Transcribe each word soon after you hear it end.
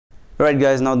Right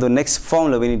guys, now the next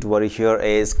formula we need to worry here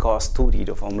is cos 2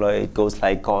 theta formula. It goes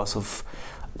like cos of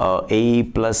A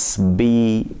plus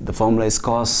B. The formula is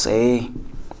cos A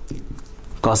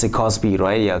cos B,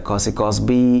 right? Yeah, cos A cos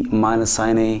B minus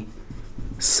sin A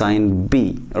sin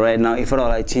B. Right, now if at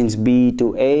all I change B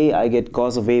to A, I get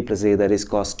cos of A plus A, that is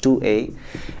cos 2A,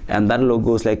 and that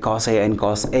goes like cos A and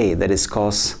cos A, that is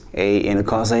cos A into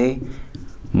cos A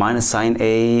minus sin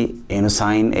A into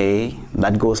sin A,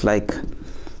 that goes like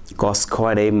cos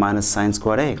squared A minus sin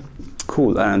squared A.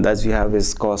 Cool. And that we have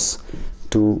is cos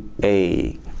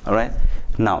 2A. All right,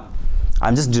 now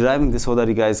I'm just deriving this so that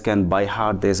you guys can by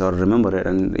heart this or remember it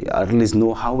and at least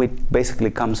know how it basically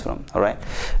comes from. All right,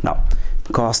 now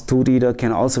cos 2 theta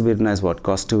can also be written as what?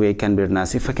 Cos 2A can be written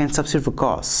as, if I can substitute for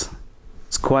cos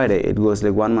squared A, it goes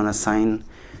like 1 minus sin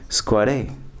squared A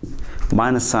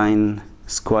minus sin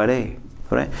squared A.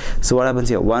 All right, so what happens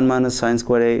here? 1 minus sin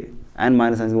squared A and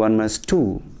minus sin 1 minus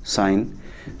 2 sin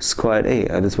squared A.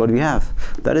 That's what we have.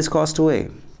 That is cos 2A.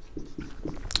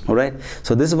 All right,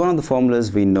 so this is one of the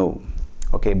formulas we know.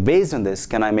 Okay, based on this,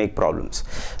 can I make problems?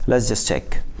 Let's just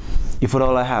check. If at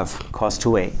all I have cos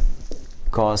 2A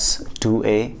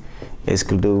is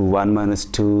equal to 1 minus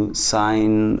 2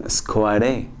 sin squared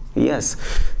A. Yes,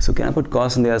 so can I put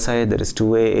cos on the other side? That is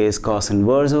 2A is cos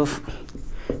inverse of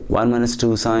 1 minus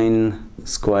 2 sin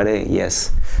squared A.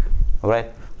 Yes. All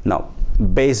right, now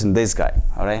based on this guy,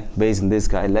 all right, based on this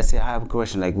guy, let's say I have a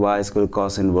question like y is equal to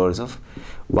cos inverse of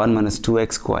 1 minus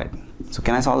 2x squared. So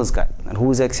can I solve this guy? And who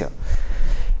is x here?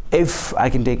 If I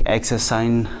can take x as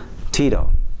sine theta,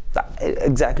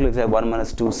 exactly looks like 1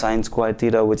 minus 2 sine squared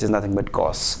theta, which is nothing but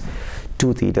cos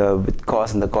 2 theta, with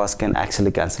cos and the cos can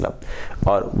actually cancel up.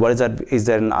 Or what is that? Is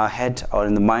there in our head or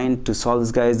in the mind to solve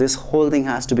this, guys? This whole thing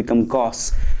has to become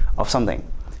cos of something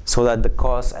so that the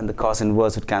cos and the cos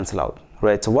inverse would cancel out.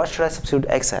 Right, so what should I substitute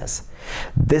x as?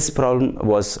 This problem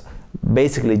was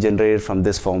basically generated from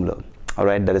this formula. All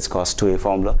right, that is cos 2A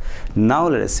formula. Now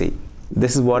let us see.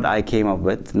 This is what I came up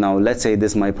with. Now let's say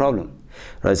this is my problem.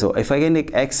 Right, so if I can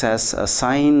take x as a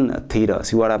sine theta,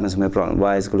 see what happens to my problem.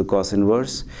 Y is equal to cos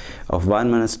inverse of 1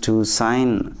 minus 2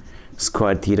 sine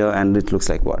squared theta, and it looks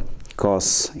like what?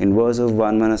 Cos inverse of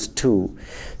 1 minus 2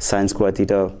 sine squared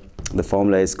theta. The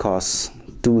formula is cos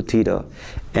 2 theta,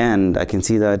 and I can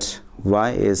see that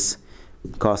y is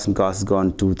cos and cos is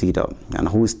gone 2 theta. And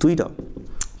who is theta?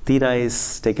 Theta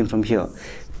is taken from here.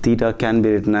 Theta can be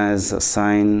written as a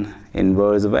sine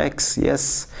inverse of x.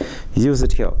 Yes, use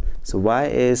it here. So y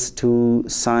is 2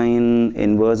 sine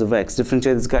inverse of x.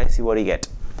 Differentiate this guy, see what you get.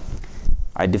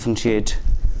 I differentiate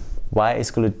y is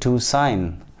equal to 2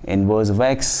 sine inverse of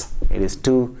x. It is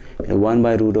 2 and 1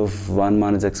 by root of 1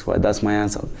 minus x squared. That's my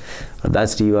answer.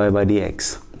 That's dy by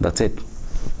dx. That's it.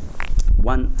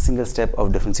 One single step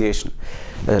of differentiation.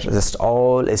 The rest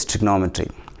all is trigonometry.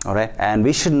 All right, and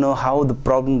we should know how the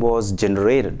problem was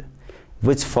generated,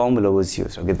 which formula was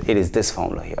used. Okay, it is this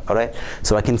formula here. All right,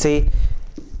 so I can say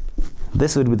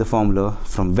this would be the formula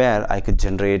from where I could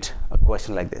generate a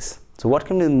question like this. So what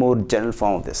can be the more general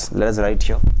form of this? Let us write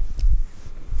here.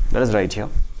 Let us write here.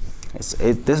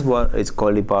 This word is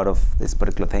called part of this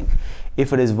particular thing.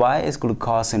 If it is y is equal to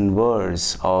cos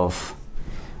inverse of,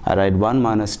 I write 1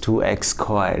 minus 2x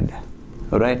squared.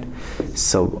 All right,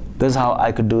 so this is how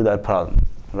I could do that problem.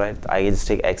 Right, I just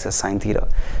take x as sine theta.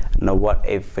 Now what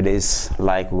if it is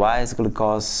like y is equal to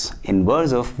cos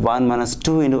inverse of 1 minus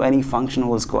 2 into any function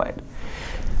whole squared?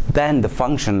 Then the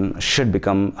function should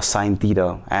become sine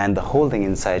theta and the whole thing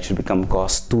inside should become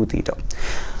cos 2 theta.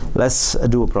 Let's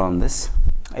do a problem this.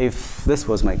 If this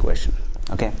was my question,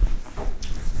 okay,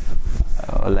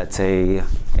 let's say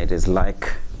it is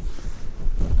like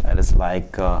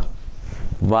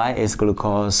y is equal to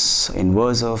cos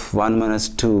inverse of 1 minus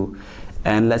 2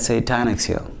 and let's say tan x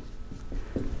here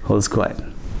whole squared.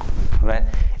 Right,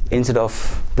 instead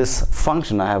of this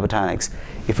function I have a tan x.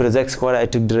 If it is x squared, I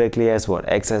took directly as what?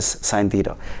 X as sine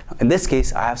theta. In this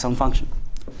case I have some function.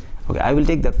 Okay, I will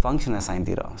take that function as sine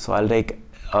theta. So I'll take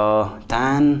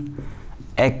tan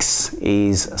x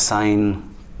is sine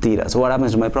theta. So what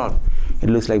happens to my problem? It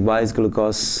looks like y is equal to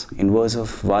cos inverse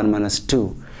of 1 minus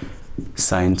 2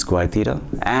 sine squared theta,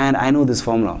 and I know this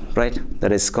formula, right?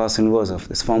 That is cos inverse of,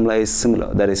 this formula is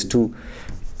similar, that is 2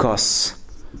 cos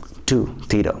 2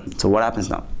 theta. So what happens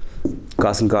now?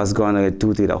 Cos and cos gone, I get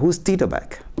 2 theta. Who's theta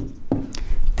back?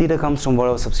 Theta comes from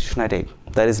whatever substitution I take.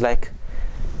 That is like,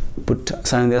 put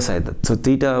sine on the other side. So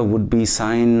theta would be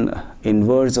sine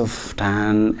inverse of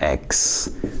tan x.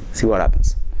 See what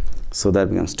happens. So that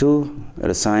becomes 2, it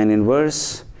is sine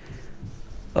inverse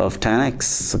of tan x.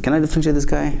 So can I differentiate this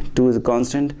guy? 2 is a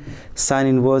constant. Sine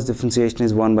inverse differentiation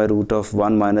is 1 by root of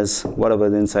 1 minus whatever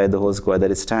is inside the whole square,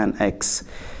 that is tan x,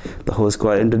 the whole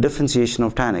square, into differentiation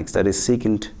of tan x, that is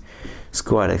secant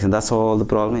squared x, and that's all the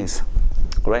problem is.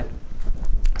 Alright,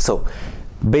 so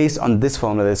based on this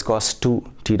formula, there is cos 2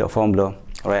 theta formula.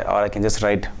 Alright, or I can just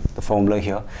write the formula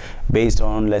here based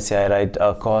on, let's say I write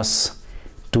cos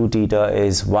 2 theta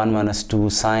is 1 minus 2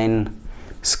 sine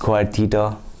squared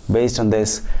theta. Based on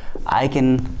this, I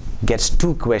can get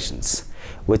two questions,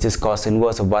 which is cos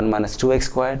inverse of 1 minus 2x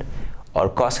squared or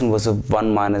cos inverse of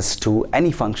 1 minus 2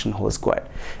 any function whole squared.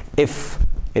 If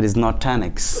it is not tan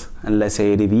x, and let's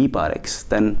say it is e power x,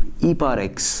 then e power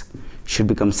x should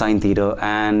become sine theta,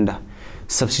 and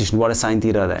substitution, what is sine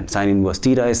theta then? Sine inverse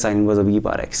theta is sine inverse of e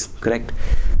power x, correct?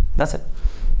 That's it.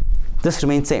 This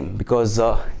remains same because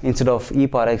instead of e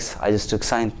power x, I just took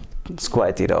sine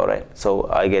square theta. Alright, so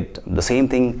I get the same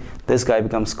thing. This guy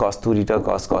becomes cos 2 theta,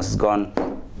 cos is gone,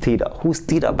 theta. Who's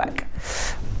theta back?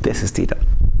 This is theta.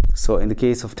 So in the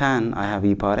case of tan, I have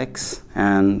e power x,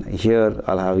 and here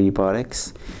I'll have e power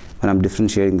x when I'm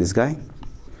differentiating this guy,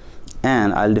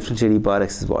 and I'll differentiate e power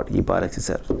x is what? E power x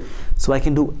itself. So I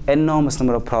can do enormous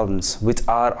number of problems which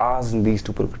are asked in these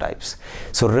two prototypes.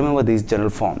 So remember these general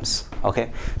forms.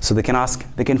 Okay, so they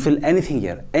can fill anything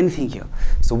here.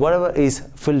 So whatever is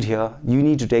filled here, you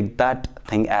need to take that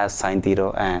thing as sine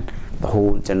theta, and the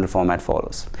whole general format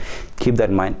follows. Keep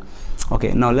that in mind.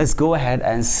 Okay, now let's go ahead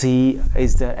and see,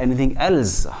 is there anything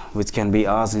else which can be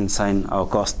asked in sine or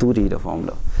cos 2 theta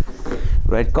formula?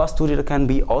 Right, cos 2 theta can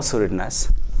be also written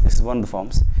as, this is one of the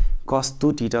forms, cos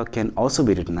 2 theta can also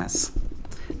be written as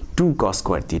 2 cos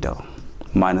squared theta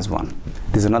minus 1.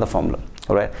 This is another formula.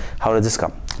 Alright, how does this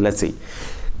come? Let's see.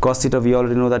 Cos theta, we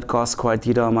already know that cos squared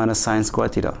theta minus sine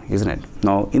squared theta, isn't it?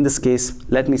 Now in this case,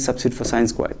 let me substitute for sine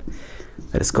squared.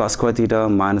 That is cos squared theta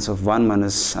minus of 1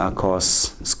 minus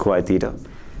cos squared theta.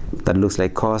 That looks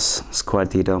like cos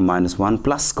squared theta minus 1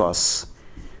 plus cos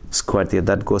squared theta.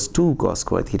 That goes 2 cos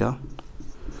squared theta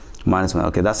minus 1.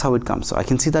 Okay, that's how it comes. So I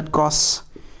can see that cos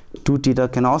 2 theta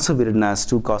can also be written as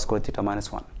 2 cos squared theta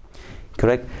minus 1.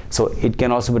 Correct? So it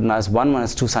can also be written as 1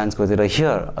 minus 2 sine squared theta.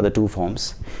 Here are the two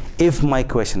forms. If my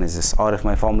question is this, or if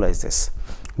my formula is this,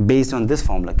 based on this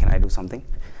formula, can I do something?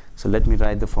 So let me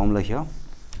write the formula here.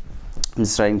 I'm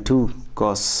just writing 2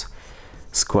 cos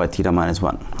squared theta minus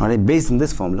 1. Alright, based on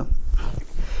this formula,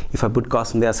 if I put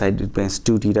cos on the other side, it means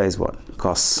 2 theta is what?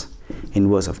 Cos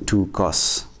inverse of 2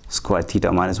 cos squared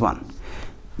theta minus 1.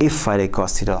 If I take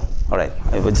cos theta, alright,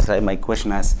 I would just write my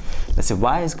question as, let's say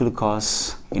y is equal to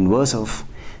cos inverse of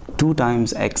 2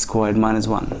 times x squared minus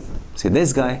 1. See,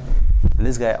 this guy and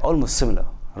this guy are almost similar,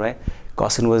 right?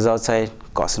 Cos inverse is outside,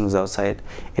 cos inverse is outside.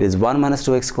 It is 1 minus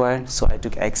 2x squared, so I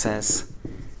took x as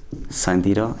sine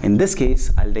theta. In this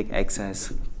case, I'll take x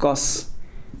as cos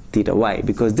theta. Why?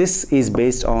 Because this is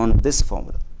based on this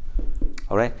formula,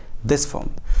 alright, this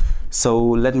formula. So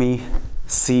let me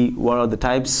see what are the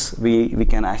types we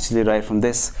can actually write from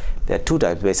this. There are two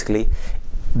types basically.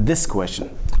 This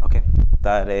question, okay,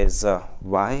 that is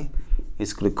y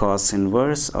is equal to cos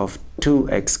inverse of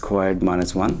 2x squared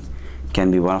minus 1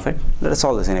 can be one of it. Let us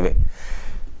solve this anyway.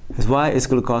 Is y is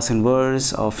equal to cos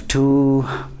inverse of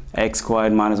 2x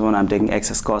squared minus 1. I'm taking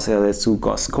x as cos theta, that's 2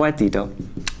 cos squared theta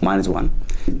minus 1.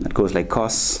 That goes like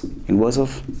cos inverse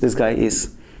of this guy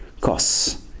is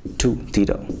cos 2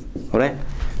 theta. Alright,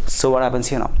 so what happens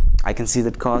here now? I can see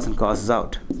that cos and cos is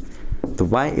out. The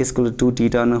y is equal to 2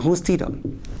 theta. Now who's theta?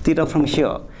 Theta from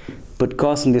here. Put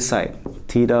cos on this side.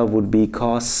 Theta would be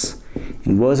cos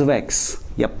inverse of x.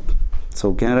 Yep.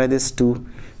 So can I write this 2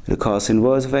 the cos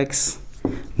inverse of x?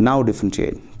 Now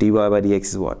differentiate. dy by dx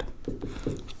is what?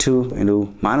 2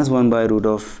 into minus 1 by root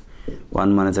of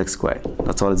 1 minus x squared.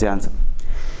 That's all is the answer.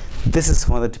 This is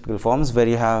one of the typical forms where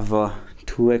you have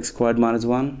 2x squared minus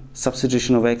 1.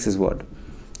 Substitution of x is what?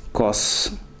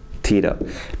 Cos theta.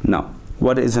 Now,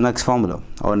 what is the next formula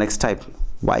or next type?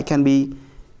 Y can be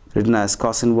written as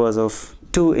cos inverse of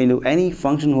 2 into any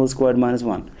function whole squared minus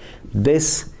 1.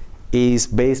 This is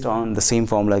based on the same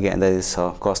formula again, that is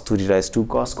cos 2 theta is 2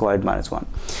 cos squared minus 1.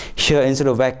 Here instead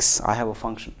of x, I have a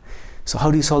function. So how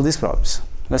do you solve these problems?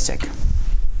 Let's check.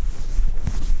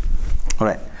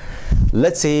 Alright,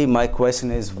 let's say my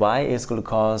question is y is equal to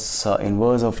cos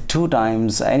inverse of 2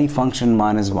 times any function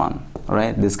minus 1.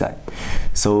 Alright, this guy.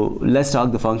 So let's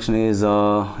talk, the function is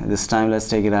this time let's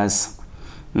take it as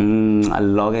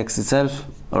log x itself.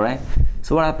 Alright,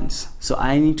 so what happens? So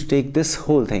I need to take this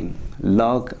whole thing,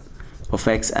 log of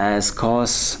x as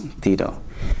cos theta,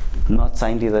 not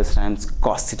sin theta this time, it's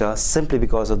cos theta, simply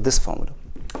because of this formula.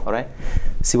 Alright,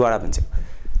 see what happens here.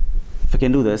 If I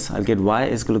can do this, I'll get y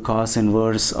is equal to cos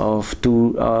inverse of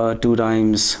 2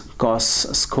 times cos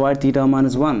squared theta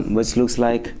minus 1, which looks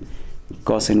like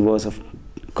cos inverse of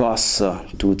cos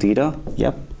 2 theta.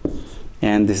 Yep.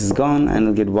 And this is gone, and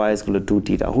we'll get y is equal to 2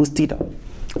 theta. Who's theta?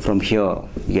 From here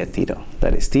you get theta.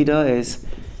 That is, theta is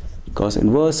cos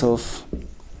inverse of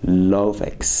log of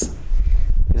x,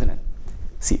 isn't it?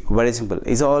 See, very simple.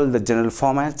 It's all the general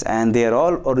formats, and they are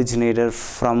all originated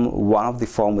from one of the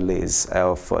formulas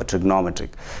of trigonometric.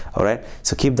 All right,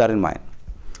 so keep that in mind.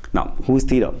 Now, who's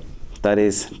theta? That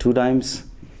is 2 times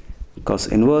cos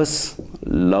inverse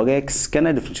log x. Can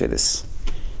I differentiate this?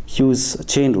 Use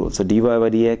chain rule. So dy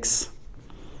by dx,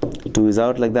 2 is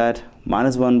out like that,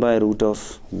 minus 1 by root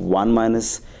of 1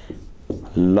 minus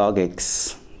log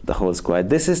x the whole square.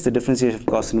 This is the differentiation of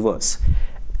cos inverse,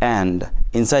 and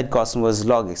inside cos inverse is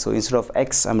log x. So instead of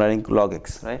x, I'm writing log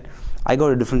x, right? I got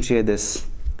to differentiate this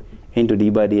into d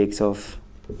by dx of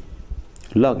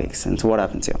log x. And so what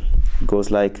happens here? It goes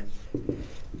like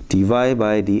dy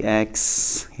by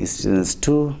dx is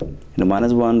 2 into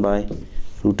minus 1 by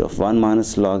root of 1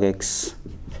 minus log x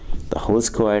the whole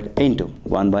squared into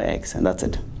 1 by x, and that's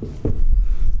it.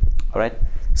 All right,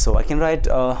 so I can write,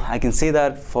 I can say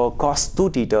that for cos 2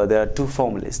 theta there are 2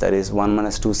 formulas, that is 1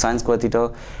 minus 2 sine square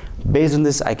theta. Based on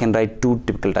this, I can write 2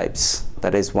 typical types,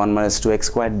 that is 1 minus 2x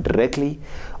squared directly,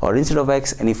 or instead of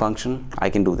x, any function. I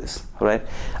can do this. All right,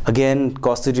 again,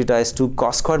 cos 2 theta is 2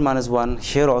 cos squared minus 1.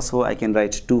 Here also I can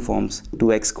write 2 forms,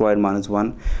 2x squared minus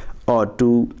 1, or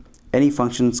 2 any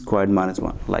function squared minus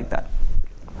 1, like that.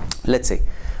 Let's say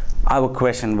I have a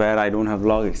question where I don't have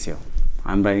log x here.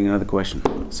 I'm writing another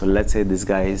question. So let's say this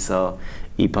guy is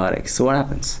e power x. So what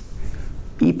happens?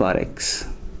 E power x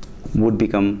would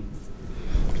become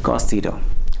cos theta,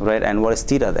 right? And what is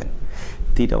theta then?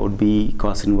 Theta would be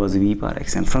cos inverse of e power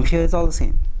x. And from here it's all the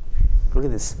same. Look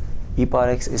at this. E power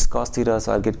x is cos theta,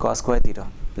 so I'll get cos square theta.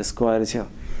 The square is here.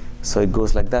 So it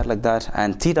goes like that,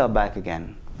 and theta back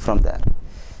again from there.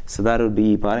 So that would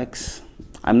be e power x.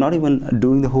 I'm not even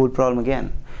doing the whole problem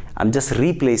again. I'm just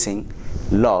replacing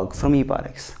log from e power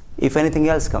x. If anything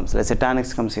else comes, let's say tan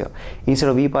x comes here, instead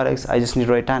of e power x, I just need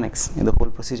to write tan x in the whole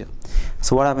procedure.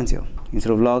 So what happens here?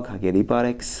 Instead of log, I get e power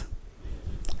x,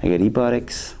 and here it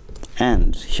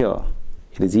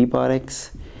is e power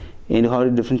x. And how to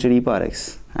differentiate e power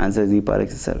x? Answer is e power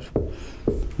x itself.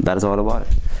 That is all about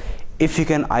it. If you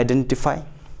can identify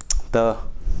the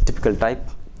typical type,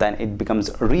 then it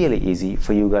becomes really easy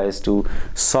for you guys to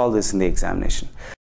solve this in the examination.